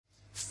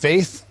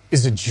Faith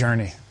is a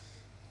journey.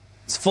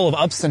 It's full of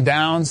ups and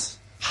downs,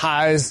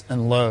 highs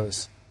and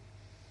lows.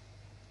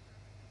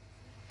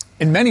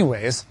 In many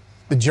ways,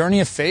 the journey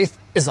of faith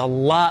is a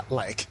lot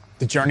like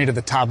the journey to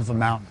the top of a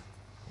mountain.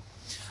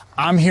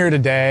 I'm here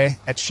today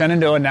at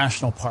Shenandoah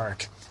National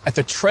Park at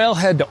the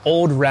trailhead to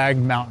Old Rag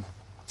Mountain.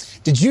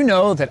 Did you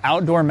know that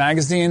Outdoor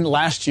Magazine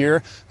last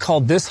year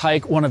called this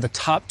hike one of the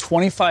top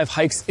 25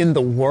 hikes in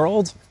the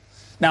world?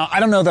 Now,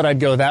 I don't know that I'd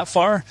go that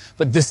far,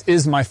 but this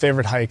is my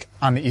favorite hike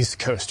on the East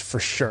Coast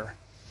for sure.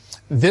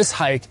 This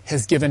hike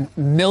has given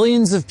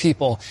millions of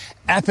people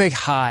epic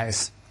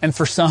highs, and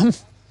for some,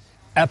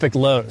 epic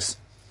lows.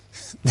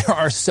 There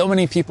are so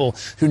many people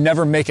who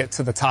never make it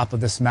to the top of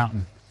this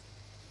mountain.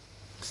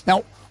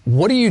 Now,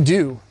 what do you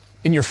do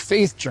in your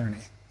faith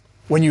journey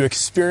when you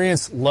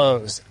experience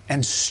lows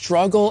and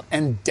struggle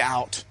and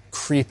doubt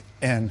creep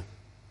in?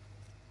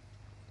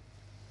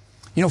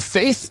 You know,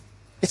 faith,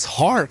 it's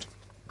hard.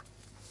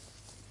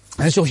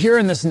 As you'll hear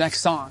in this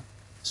next song,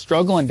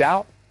 struggle and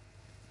doubt,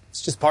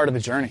 it's just part of the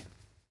journey.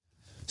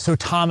 So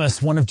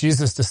Thomas, one of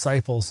Jesus'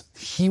 disciples,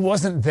 he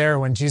wasn't there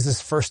when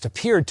Jesus first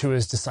appeared to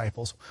his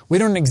disciples. We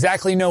don't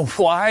exactly know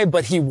why,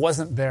 but he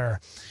wasn't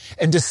there.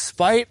 And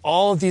despite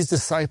all of these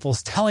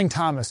disciples telling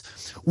Thomas,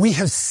 "We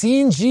have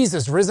seen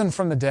Jesus risen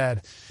from the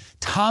dead,"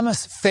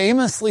 Thomas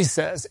famously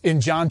says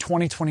in John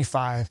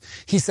 20:25,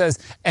 he says,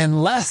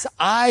 "Unless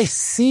I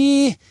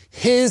see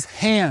his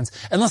hands,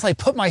 unless I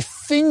put my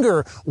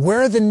finger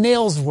where the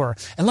nails were,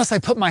 unless I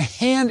put my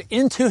hand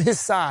into his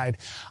side,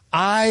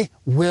 I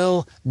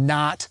will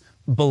not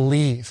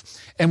believe."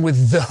 And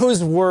with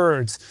those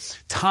words,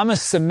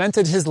 Thomas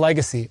cemented his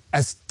legacy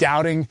as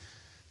doubting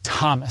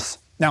Thomas.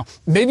 Now,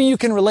 maybe you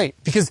can relate,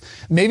 because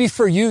maybe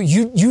for you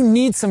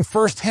need some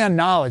firsthand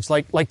knowledge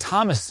like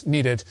Thomas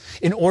needed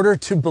in order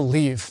to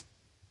believe.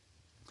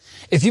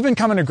 If you've been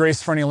coming to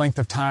Grace for any length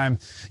of time,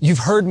 you've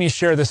heard me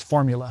share this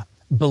formula.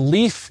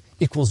 Belief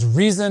equals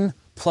reason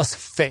plus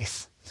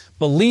faith.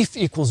 Belief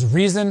equals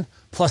reason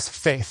plus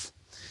faith.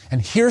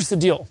 And here's the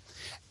deal.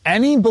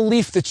 Any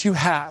belief that you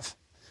have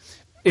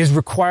is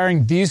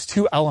requiring these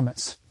two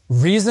elements,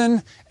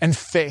 reason and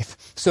faith.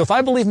 So if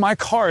I believe my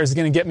car is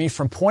going to get me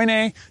from point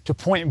A to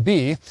point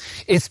B,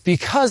 it's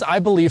because I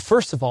believe,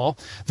 first of all,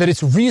 that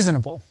it's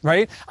reasonable,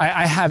 right?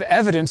 I have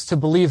evidence to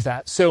believe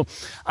that. So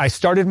I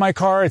started my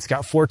car, it's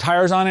got 4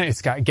 tires on it,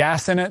 it's got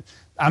gas in it.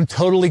 I'm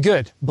totally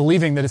good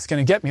believing that it's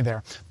going to get me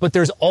there. But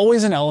there's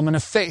always an element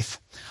of faith.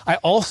 I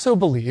also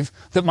believe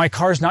that my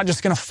car is not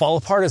just going to fall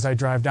apart as I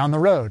drive down the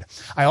road.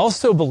 I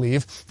also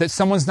believe that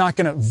someone's not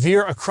going to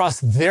veer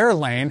across their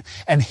lane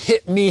and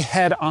hit me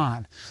head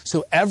on.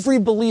 So every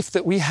belief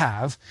that we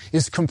have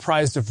is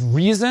comprised of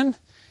reason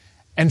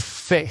and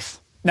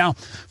faith. Now,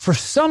 for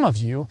some of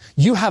you,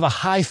 you have a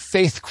high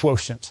faith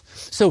quotient.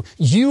 So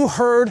you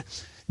heard,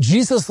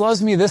 "Jesus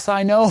loves me, this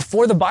I know,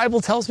 for the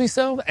Bible tells me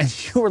so." And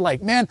you were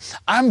like, "Man,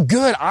 I'm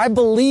good. I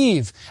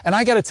believe." And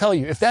I got to tell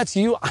you, if that's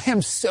you, I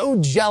am so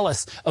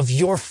jealous of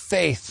your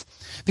faith.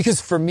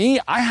 Because for me,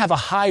 I have a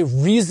high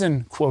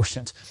reason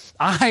quotient.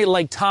 I,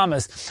 like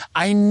Thomas,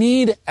 I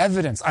need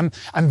evidence. I'm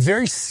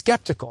very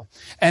skeptical.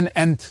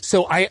 And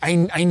so I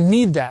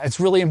need that. It's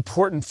really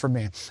important for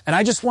me. And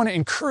I just want to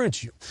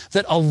encourage you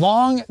that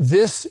along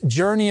this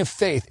journey of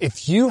faith,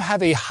 if you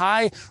have a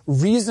high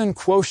reason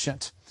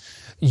quotient,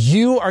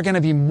 you are going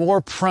to be more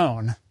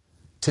prone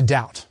to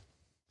doubt.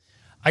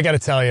 I got to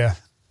tell you,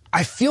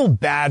 I feel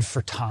bad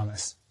for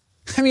Thomas.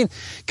 I mean,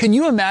 can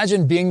you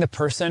imagine being the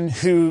person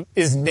who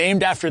is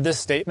named after this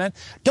statement?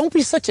 Don't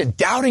be such a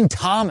doubting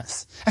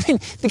Thomas. I mean,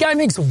 the guy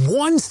makes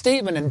one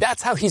statement and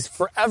that's how he's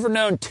forever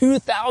known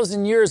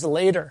 2,000 years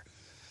later.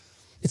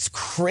 It's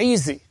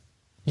crazy,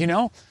 you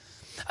know?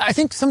 I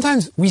think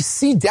sometimes we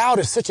see doubt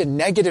as such a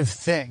negative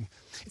thing.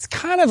 It's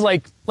kind of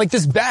like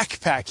this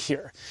backpack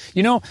here.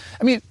 You know,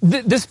 I mean,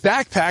 this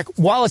backpack,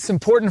 while it's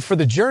important for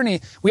the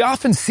journey, we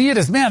often see it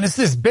as, man, it's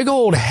this big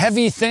old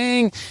heavy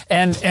thing.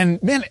 And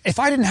man, if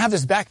I didn't have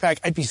this backpack,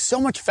 I'd be so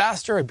much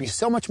faster. I'd be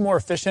so much more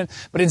efficient.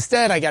 But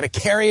instead, I got to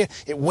carry it.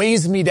 It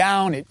weighs me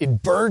down.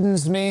 It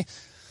burdens me.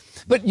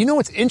 But you know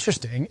what's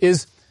interesting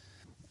is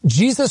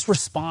Jesus'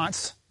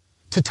 response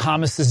to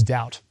Thomas's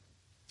doubt.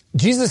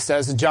 Jesus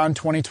says in John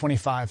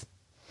 20:25,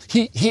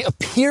 he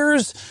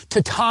appears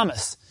to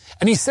Thomas.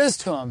 And he says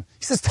to him,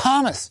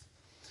 "Thomas,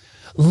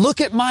 look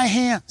at my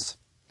hands.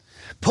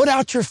 Put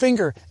out your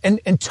finger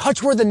and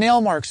touch where the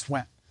nail marks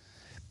went.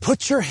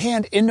 Put your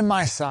hand into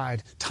my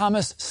side.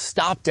 Thomas,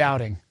 stop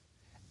doubting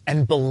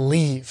and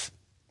believe."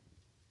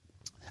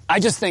 I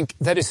just think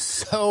that is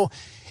so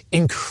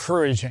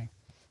encouraging.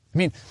 I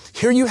mean,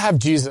 here you have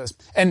Jesus,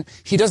 and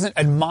he doesn't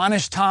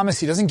admonish Thomas.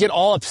 He doesn't get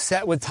all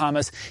upset with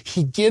Thomas.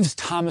 He gives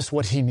Thomas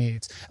what he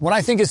needs. What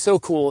I think is so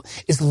cool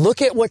is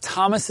look at what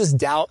Thomas's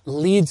doubt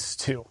leads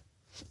to.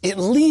 It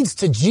leads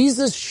to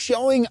Jesus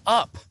showing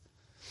up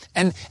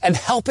and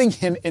helping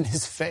him in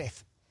his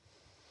faith.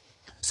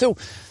 So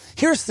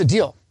here's the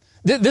deal.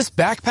 This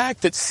backpack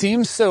that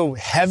seems so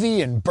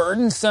heavy and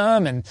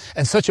burdensome and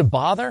such a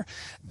bother,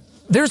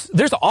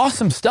 there's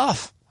awesome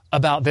stuff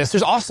about this.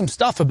 There's awesome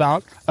stuff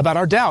about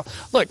our doubt.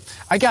 Look,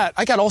 I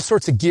got all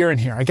sorts of gear in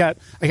here. I got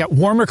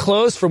warmer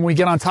clothes from when we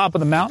get on top of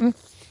the mountain,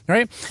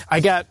 right? I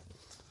got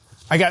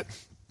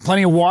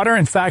plenty of water.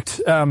 In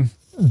fact,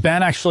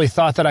 Ben actually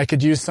thought that I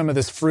could use some of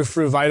this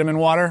frou-frou vitamin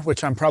water,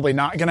 which I'm probably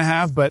not going to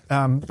have, but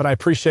I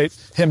appreciate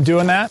him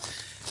doing that.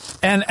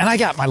 And I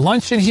got my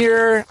lunch in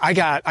here. I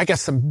got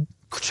some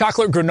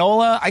chocolate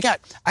granola.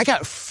 I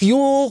got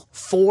fuel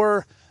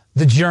for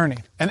the journey.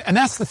 And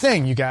that's the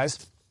thing, you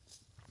guys,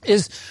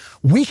 is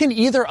we can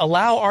either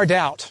allow our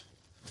doubt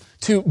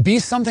to be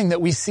something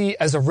that we see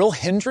as a real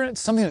hindrance,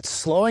 something that's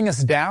slowing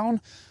us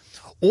down,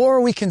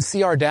 or we can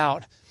see our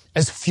doubt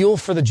as fuel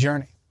for the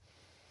journey.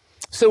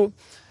 So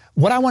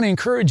what I want to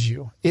encourage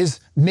you is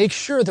make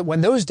sure that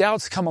when those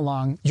doubts come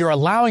along, you're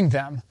allowing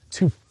them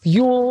to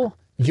fuel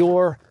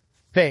your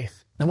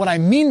faith. And what I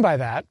mean by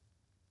that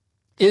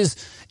is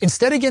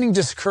instead of getting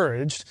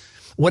discouraged,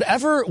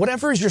 whatever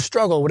is your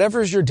struggle,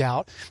 whatever is your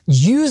doubt,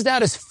 use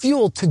that as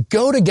fuel to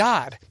go to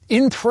God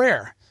in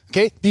prayer.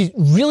 Okay? Be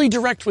really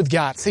direct with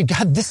God. Say,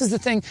 God, this is the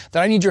thing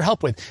that I need your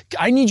help with.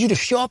 I need you to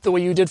show up the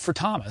way you did for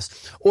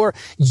Thomas. Or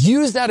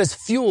use that as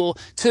fuel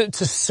to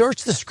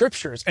search the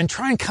scriptures and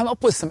try and come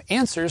up with some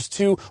answers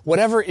to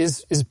whatever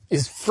is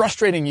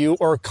frustrating you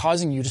or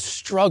causing you to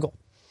struggle.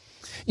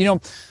 You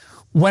know,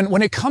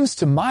 when it comes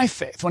to my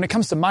faith, when it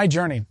comes to my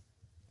journey,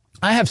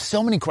 I have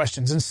so many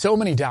questions and so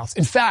many doubts.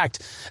 In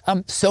fact,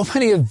 so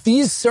many of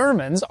these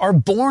sermons are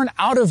born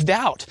out of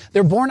doubt.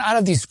 They're born out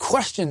of these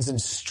questions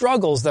and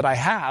struggles that I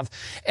have.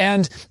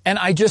 And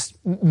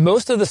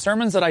most of the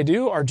sermons that I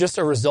do are just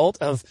a result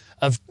of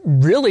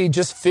really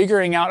just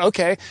figuring out,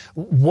 okay,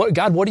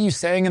 God, what are you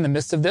saying in the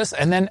midst of this?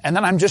 And then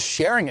I'm just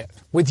sharing it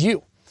with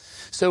you.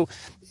 So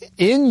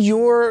in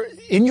your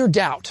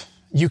doubt,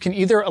 you can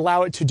either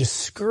allow it to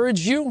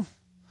discourage you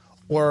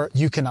or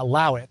you can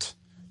allow it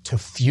to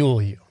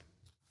fuel you.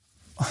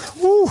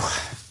 Whew.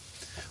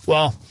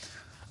 Well,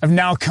 I've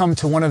now come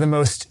to one of the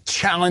most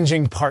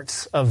challenging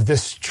parts of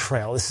this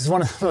trail. This is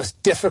one of the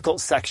most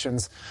difficult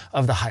sections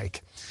of the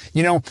hike.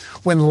 You know,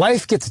 when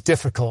life gets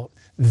difficult,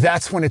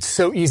 that's when it's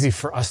so easy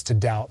for us to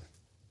doubt.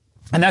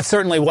 And that's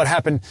certainly what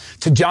happened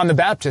to John the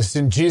Baptist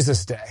in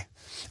Jesus' day.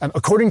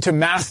 According to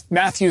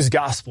Matthew's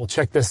gospel,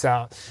 check this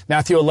out.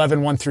 Matthew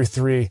 11, 1 through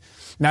 3.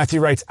 Matthew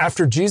writes,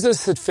 after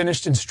Jesus had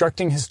finished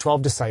instructing his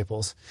 12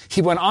 disciples,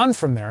 he went on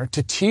from there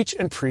to teach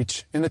and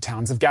preach in the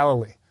towns of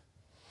Galilee.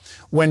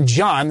 When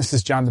John, this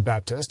is John the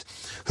Baptist,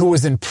 who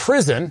was in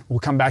prison, we'll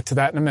come back to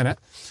that in a minute,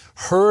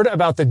 heard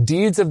about the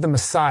deeds of the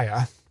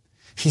Messiah,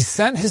 he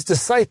sent his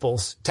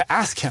disciples to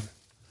ask him,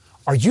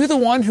 are you the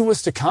one who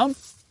was to come,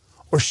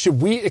 or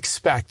should we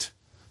expect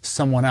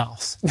someone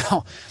else?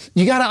 Now,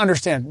 you got to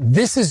understand,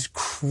 this is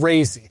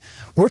crazy.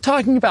 We're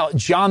talking about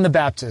John the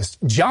Baptist.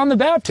 John the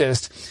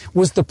Baptist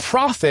was the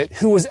prophet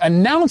who was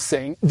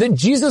announcing that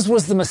Jesus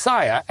was the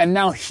Messiah. And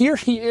now here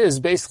he is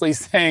basically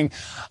saying,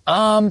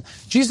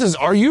 Jesus,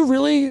 are you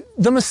really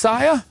the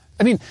Messiah?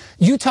 I mean,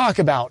 you talk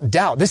about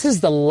doubt. This is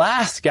the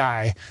last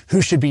guy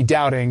who should be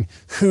doubting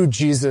who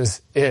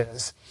Jesus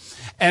is.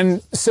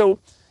 And so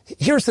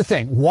here's the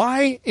thing.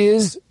 Why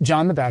is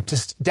John the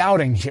Baptist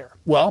doubting here?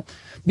 Well,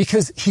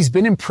 because he's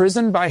been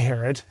imprisoned by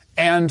Herod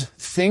and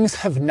things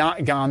have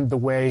not gone the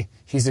way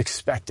he's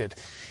expected.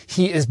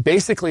 He is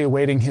basically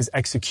awaiting his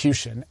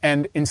execution.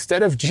 And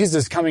instead of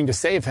Jesus coming to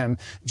save him,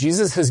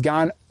 Jesus has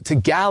gone to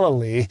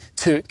Galilee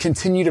to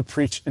continue to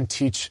preach and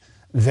teach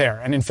there.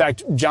 And in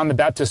fact, John the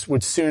Baptist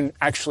would soon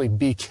actually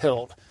be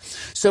killed.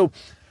 So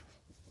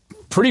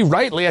pretty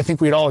rightly, I think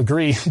we'd all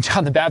agree,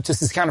 John the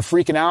Baptist is kind of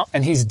freaking out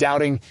and he's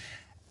doubting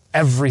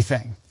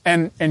everything.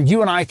 And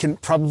you and I can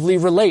probably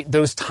relate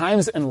those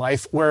times in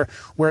life where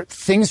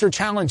things are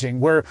challenging,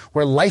 where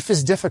life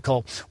is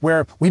difficult,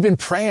 where we've been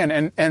praying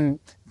and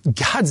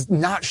God's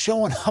not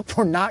showing up.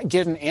 We're not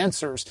getting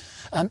answers.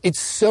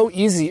 It's so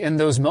easy in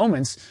those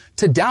moments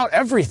to doubt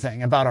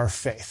everything about our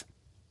faith.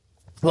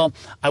 Well,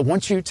 I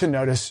want you to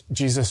notice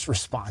Jesus'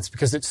 response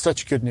because it's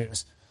such good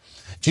news.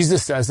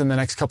 Jesus says in the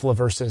next couple of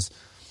verses,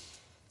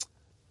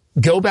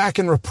 go back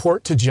and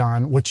report to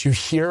John what you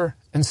hear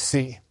and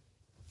see.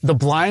 The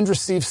blind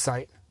receive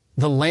sight,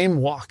 the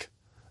lame walk,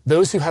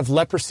 those who have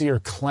leprosy are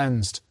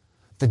cleansed,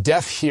 the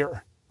deaf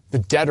hear, the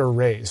dead are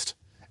raised,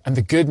 and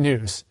the good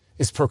news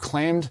is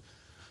proclaimed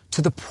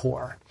to the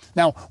poor.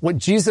 Now, what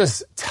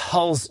Jesus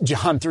tells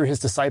John through his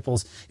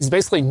disciples is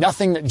basically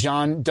nothing that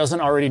John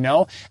doesn't already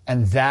know,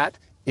 and that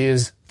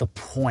is the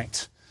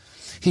point.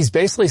 He's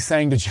basically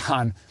saying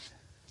to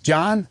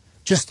John,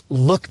 just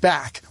look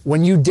back.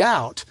 When you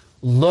doubt,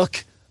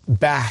 look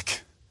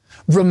back.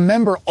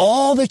 Remember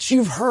all that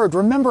you've heard.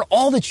 Remember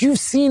all that you've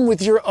seen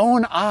with your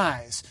own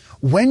eyes.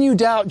 When you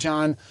doubt,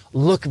 John,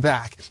 look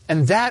back.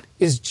 And that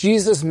is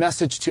Jesus'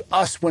 message to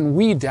us when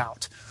we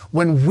doubt.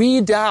 When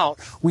we doubt,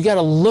 we got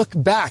to look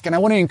back. And I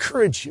want to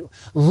encourage you,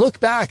 look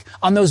back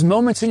on those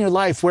moments in your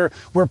life where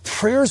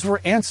prayers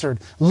were answered.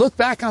 Look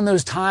back on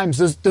those times,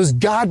 those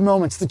God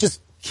moments that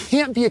just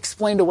can't be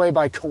explained away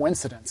by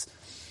coincidence.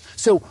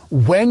 So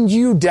when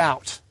you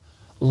doubt,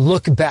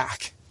 look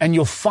back And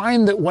you'll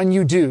find that when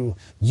you do,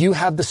 you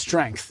have the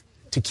strength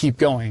to keep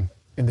going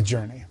in the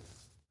journey.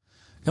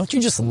 Don't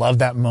you just love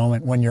that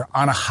moment when you're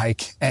on a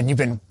hike and you've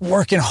been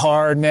working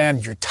hard, man,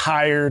 you're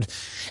tired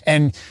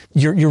and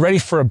you're ready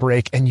for a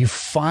break and you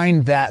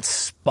find that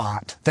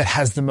spot that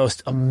has the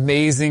most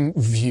amazing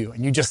view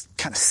and you just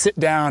kind of sit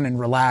down and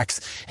relax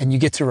and you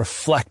get to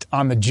reflect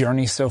on the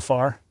journey so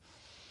far?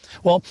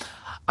 Well,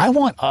 I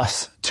want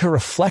us to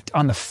reflect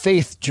on the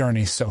faith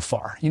journey so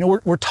far. You know,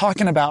 we're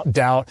talking about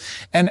doubt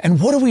and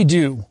what do we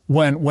do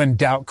when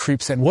doubt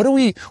creeps in? What do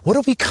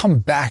we come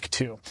back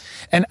to?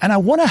 And I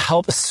want to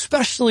help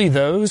especially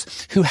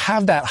those who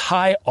have that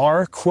high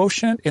R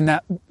quotient in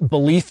that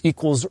belief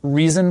equals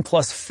reason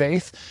plus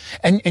faith.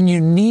 And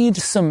you need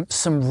some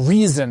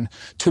reason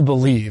to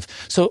believe.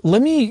 So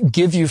let me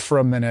give you for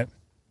a minute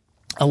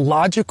a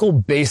logical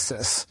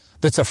basis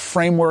that's a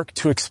framework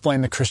to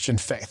explain the Christian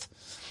faith.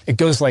 It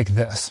goes like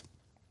this.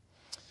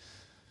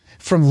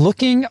 From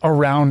looking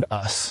around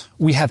us,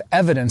 we have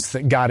evidence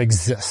that God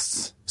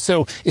exists.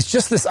 So it's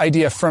just this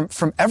idea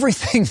from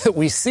everything that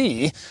we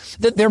see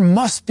that there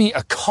must be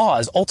a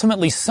cause.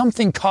 Ultimately,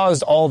 something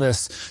caused all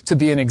this to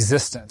be in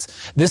existence.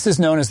 This is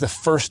known as the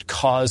first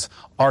cause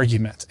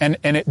argument. And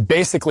it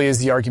basically is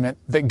the argument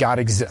that God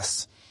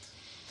exists.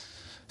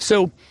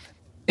 So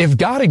if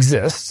God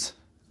exists,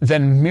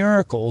 then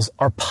miracles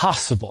are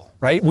possible,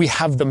 right? We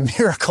have the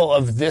miracle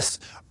of this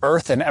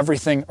earth and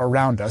everything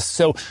around us.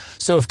 So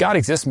if God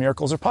exists,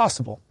 miracles are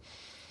possible.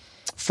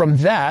 From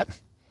that,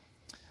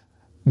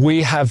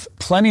 we have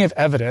plenty of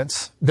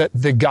evidence that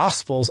the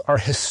Gospels are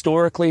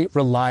historically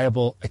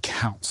reliable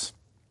accounts.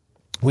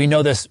 We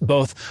know this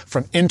both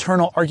from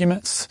internal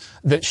arguments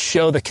that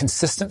show the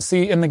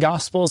consistency in the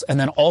Gospels, and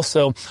then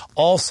also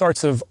all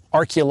sorts of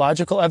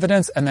archaeological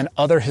evidence and then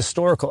other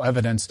historical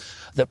evidence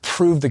that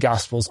prove the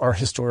Gospels are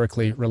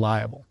historically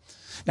reliable.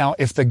 Now,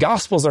 if the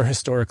Gospels are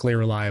historically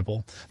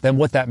reliable, then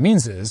what that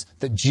means is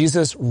that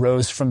Jesus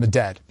rose from the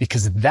dead,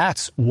 because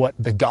that's what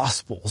the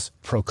Gospels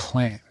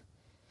proclaim.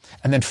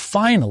 And then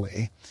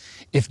finally,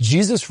 if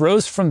Jesus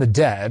rose from the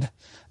dead,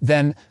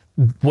 then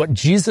what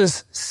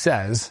Jesus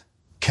says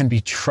can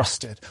be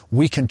trusted.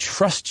 We can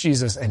trust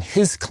Jesus and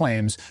his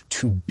claims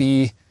to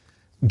be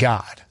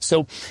God.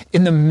 So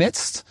in the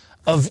midst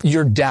of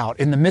your doubt,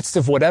 in the midst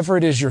of whatever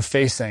it is you're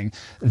facing,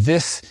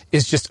 this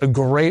is just a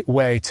great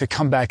way to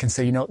come back and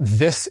say, you know,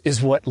 this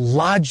is what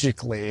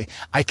logically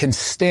I can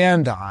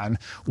stand on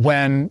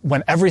when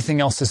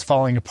everything else is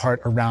falling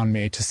apart around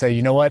me, to say,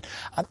 you know what,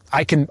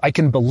 I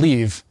can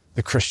believe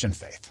the Christian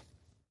faith.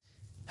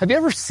 Have you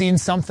ever seen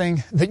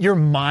something that your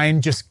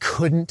mind just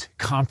couldn't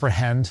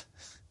comprehend?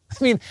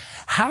 I mean,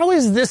 how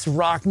is this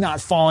rock not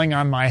falling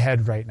on my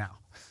head right now?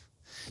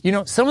 You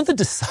know, some of the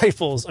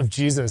disciples of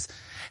Jesus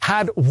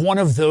had one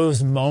of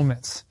those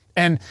moments.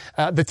 And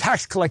the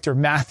tax collector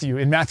Matthew,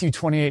 in Matthew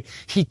 28,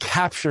 he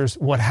captures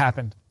what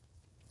happened.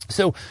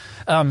 So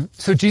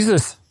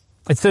Jesus,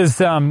 it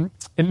says in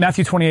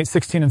Matthew 28,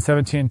 16 and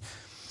 17,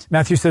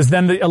 Matthew says,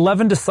 "Then the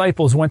 11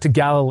 disciples went to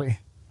Galilee,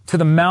 to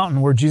the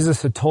mountain where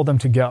Jesus had told them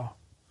to go.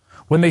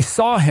 When they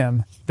saw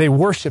him, they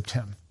worshiped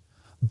him,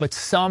 but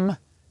some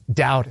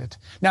doubted."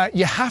 Now,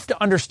 you have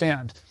to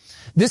understand,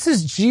 this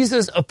is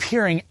Jesus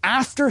appearing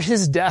after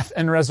his death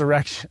and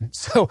resurrection.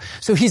 So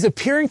he's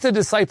appearing to the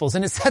disciples,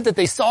 and it said that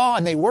they saw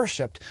and they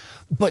worshiped,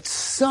 but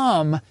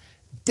some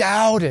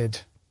doubted.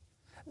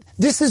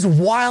 This is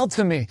wild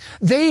to me.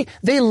 They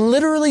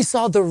literally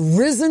saw the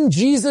risen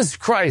Jesus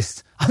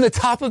Christ on the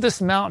top of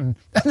this mountain.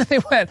 And then they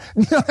went,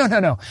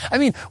 no. I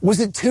mean, was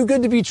it too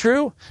good to be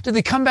true? Did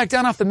they come back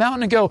down off the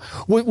mountain and go,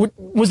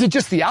 was it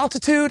just the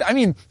altitude? I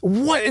mean,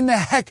 what in the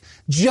heck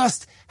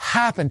just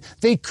happened?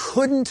 They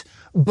couldn't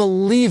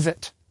believe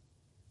it.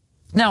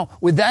 Now,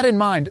 with that in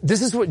mind,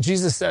 this is what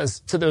Jesus says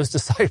to those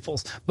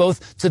disciples,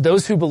 both to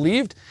those who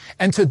believed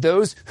and to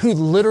those who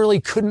literally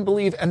couldn't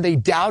believe and they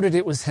doubted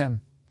it was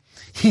him.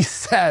 He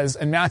says,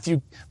 and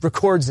Matthew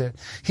records it,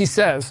 he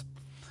says,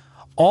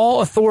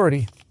 "All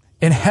authority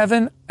in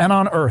heaven and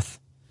on earth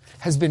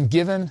has been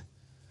given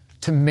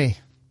to me."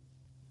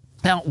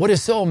 Now, what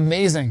is so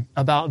amazing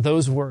about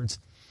those words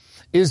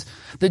is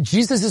that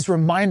Jesus is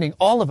reminding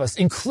all of us,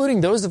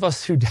 including those of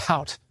us who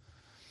doubt,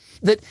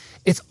 that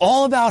it's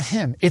all about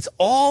him. It's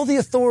all the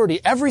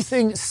authority.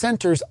 Everything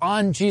centers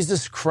on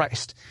Jesus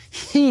Christ.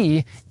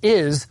 He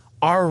is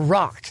our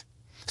rock.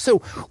 So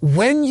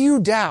when you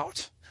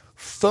doubt,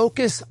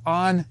 focus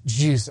on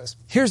Jesus.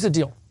 Here's the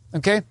deal,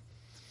 okay?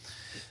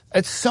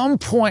 At some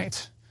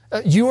point,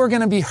 you are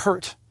going to be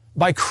hurt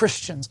by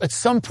Christians. At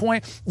some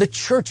point, the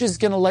church is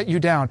going to let you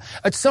down.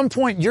 At some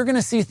point, you're going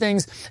to see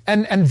things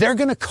and they're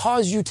going to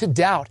cause you to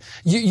doubt.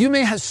 You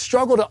may have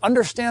struggled to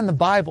understand the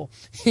Bible.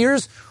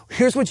 Here's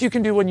what you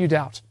can do when you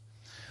doubt.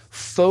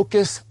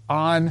 Focus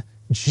on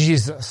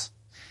Jesus.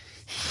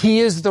 He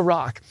is the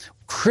rock.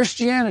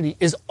 Christianity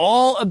is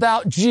all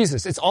about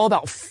Jesus. It's all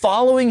about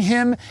following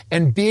him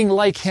and being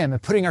like him and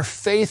putting our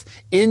faith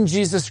in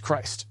Jesus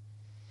Christ.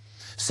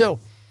 So,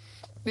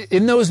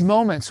 in those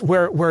moments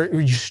where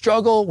you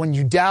struggle, when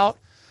you doubt,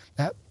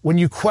 when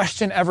you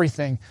question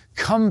everything,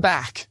 come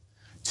back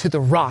to the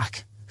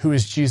rock who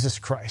is Jesus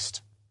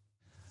Christ.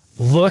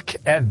 Look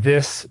at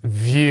this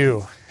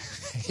view.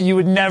 You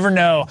would never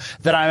know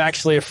that I'm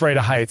actually afraid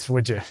of heights,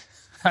 would you?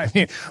 I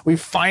mean, we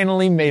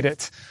finally made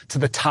it to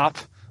the top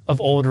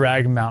of Old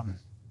Rag Mountain.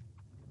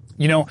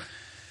 You know,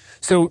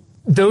 so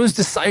those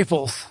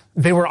disciples,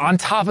 they were on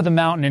top of the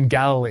mountain in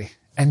Galilee,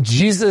 and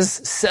Jesus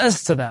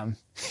says to them,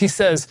 he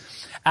says,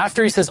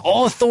 after he says,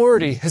 all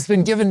authority has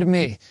been given to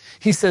me,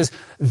 he says,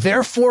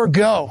 therefore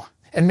go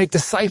and make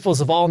disciples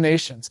of all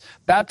nations,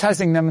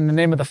 baptizing them in the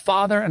name of the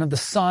Father and of the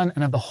Son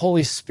and of the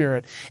Holy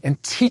Spirit,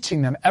 and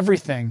teaching them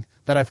everything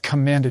that I've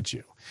commanded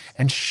you.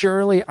 And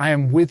surely I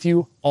am with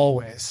you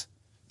always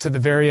to the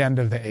very end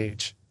of the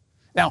age.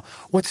 Now,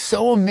 what's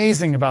so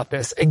amazing about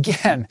this,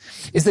 again,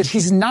 is that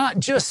he's not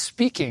just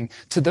speaking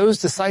to those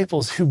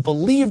disciples who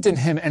believed in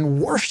him and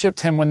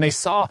worshiped him when they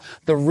saw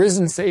the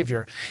risen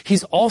Savior.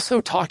 He's also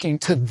talking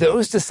to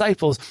those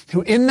disciples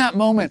who in that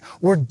moment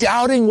were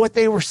doubting what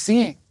they were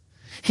seeing.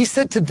 He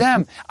said to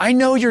them, I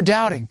know you're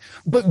doubting,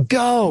 but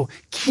go,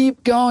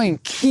 keep going,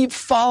 keep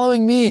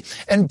following me,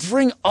 and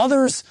bring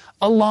others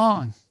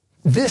along.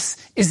 This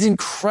is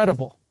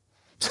incredible.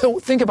 So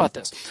think about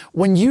this.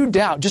 When you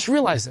doubt, just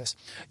realize this.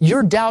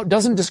 Your doubt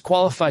doesn't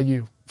disqualify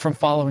you from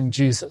following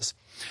Jesus.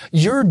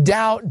 Your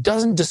doubt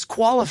doesn't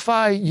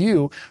disqualify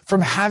you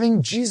from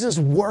having Jesus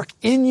work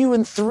in you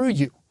and through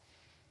you.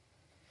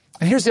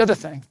 And here's the other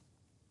thing.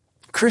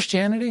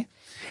 Christianity,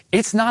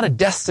 it's not a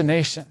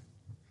destination.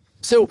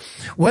 So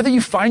whether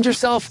you find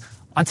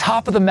yourself on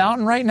top of the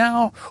mountain right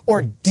now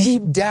or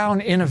deep down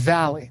in a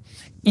valley,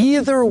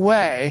 either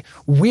way,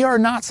 we are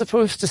not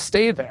supposed to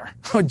stay there.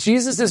 What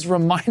Jesus is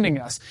reminding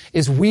us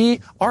is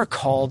we are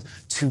called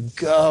to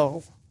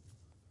go.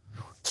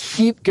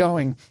 Keep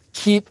going.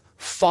 Keep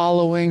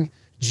following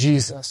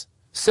Jesus.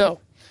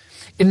 So,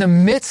 in the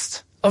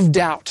midst of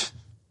doubt,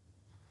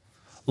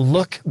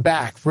 look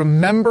back.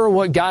 Remember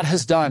what God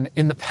has done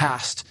in the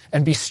past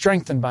and be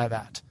strengthened by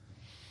that.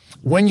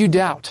 When you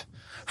doubt,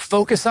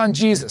 focus on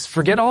Jesus.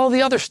 Forget all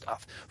the other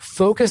stuff.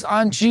 Focus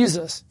on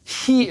Jesus.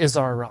 He is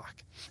our rock.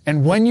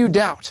 And when you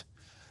doubt,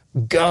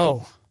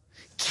 go.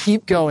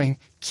 Keep going.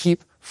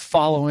 Keep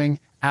following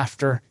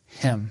after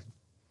him.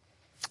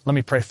 Let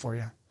me pray for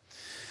you.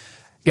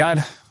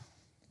 God,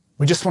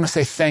 we just want to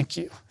say thank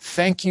you.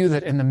 Thank you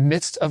that in the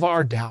midst of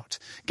our doubt,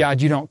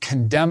 God, you don't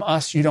condemn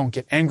us. You don't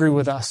get angry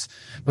with us,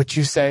 but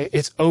you say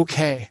it's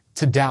okay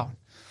to doubt.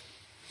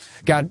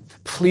 God,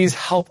 please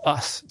help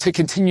us to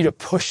continue to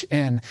push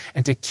in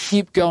and to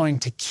keep going,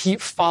 to keep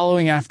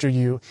following after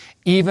you,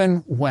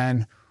 even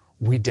when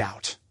we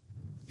doubt.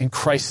 In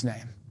Christ's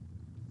name,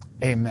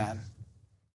 amen.